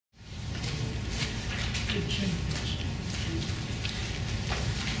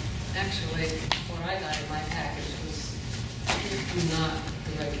Actually, what I got in my package was not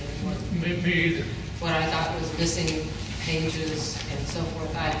the regular one. Me either. What I got was missing pages and so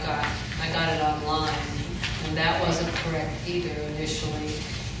forth. I got it online, and that wasn't correct either initially.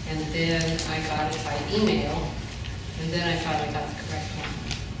 And then I got it by email, and then I finally got the correct one.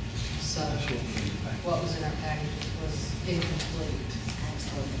 So what was in our package was incomplete.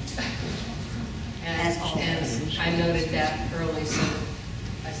 And I noted that early, so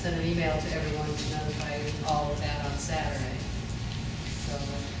I sent an email to everyone to notify all of that on Saturday. So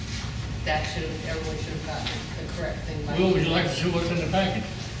that everyone should have gotten the correct thing by Will, would you like to see what's in the package?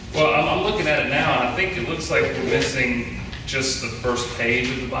 Well, I'm looking at it now, and I think it looks like we're missing just the first page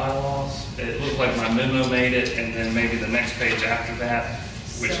of the bylaws. It looked like my memo made it, and then maybe the next page after that,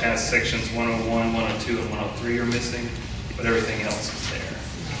 which has sections 101, 102, and 103 are missing, but everything else is there.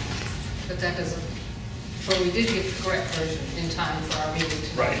 But that doesn't, but we did get the correct version in time for our meeting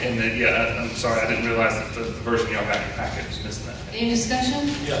tonight. Right, and then, yeah, I'm sorry, I didn't realize that the version y'all got in your packet was missing that. Any discussion?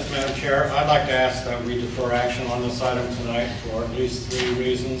 Yes, Madam Chair. I'd like to ask that we defer action on this item tonight for at least 3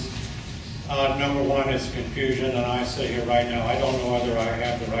 reasons. Number one is confusion, and I say here right now, I don't know whether I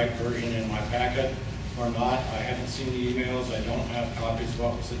have the right version in my packet or not. I haven't seen the emails. I don't have copies of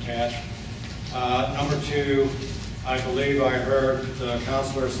what was attached. Number two, I believe I heard the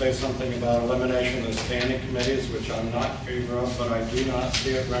counselor say something about elimination of the standing committees, which I'm not in favor of, but I do not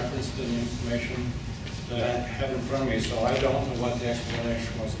see it referenced in the information that I have in front of me, so I don't know what the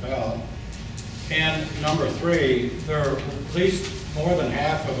explanation was about. And number three, there are at least more than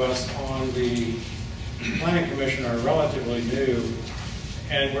half of us on the Planning Commission are relatively new,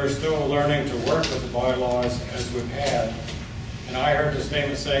 and we're still learning to work with the bylaws as we've had. And I heard the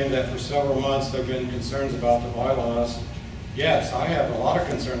statement saying that for several months there have been concerns about the bylaws. Yes, I have a lot of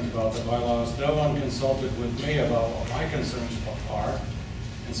concerns about the bylaws. No one consulted with me about what my concerns are.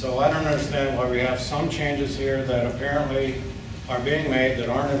 And so I don't understand why we have some changes here that apparently are being made that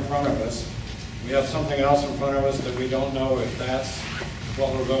aren't in front of us. We have something else in front of us that we don't know if that's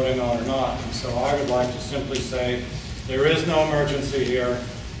what we're voting on or not. And so I would like to simply say, there is no emergency here.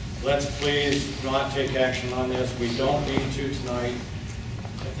 Let's please not take action on this. We don't need to tonight.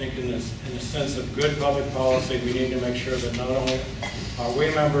 I think in the sense of good public policy, we need to make sure that not only are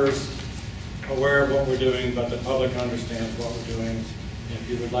we members aware of what we're doing, but the public understands what we're doing. If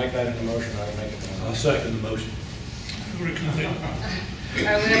you would like that in the motion, I would make it. I'll second the motion. All right, we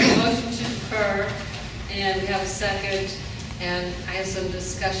have a motion to defer, and we have a second, and I have some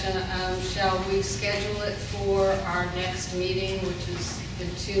discussion. Shall we schedule it for our next meeting, which is in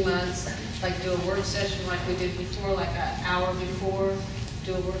 2 months, like do a work session like we did before, like an hour before,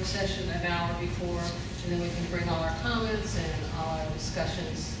 do a work session an hour before, and then we can bring all our comments and all our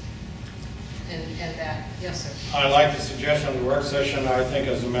discussions and that. Yes, sir. I like the suggestion of the work session. I think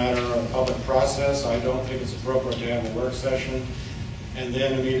as a matter of public process, I don't think it's appropriate to have a work session and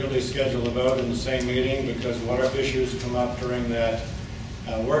then immediately schedule a vote in the same meeting, because what if issues come up during that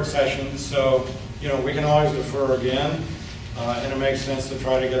work session? So, you know, we can always defer again, and it makes sense to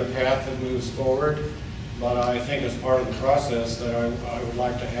try to get a path that moves forward. But I think as part of the process that I would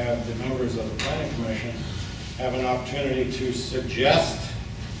like to have the members of the Planning Commission have an opportunity to suggest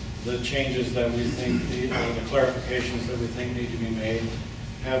the changes that we think need, or the clarifications that we think need to be made,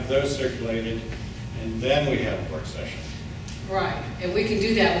 have those circulated, and then we have a work session. Right, and we can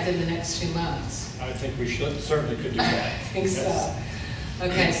do that within the next 2 months. I think we certainly could do that. I think Yes. so.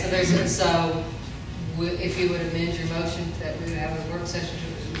 Okay, so if you would amend your motion that we would have a work session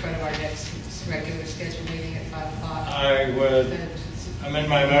in front of our next regular scheduled meeting at 5 o'clock. I would amend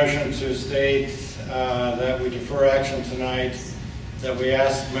my motion to state that we defer action tonight, that we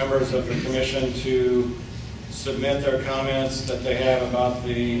ask members of the commission to submit their comments that they have about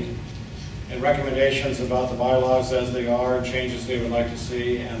and recommendations about the bylaws as they are, changes they would like to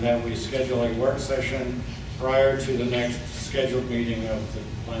see, and that we schedule a work session prior to the next scheduled meeting of the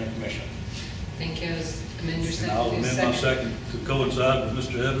Planning Commission. Thank you. Amend your second. I'll amend my second to coincide with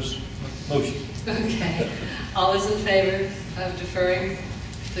Mr. Evans' motion. Okay. All those in favor of deferring,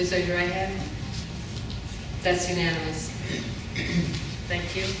 please raise your right hand. That's unanimous.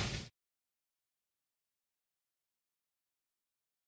 Thank you.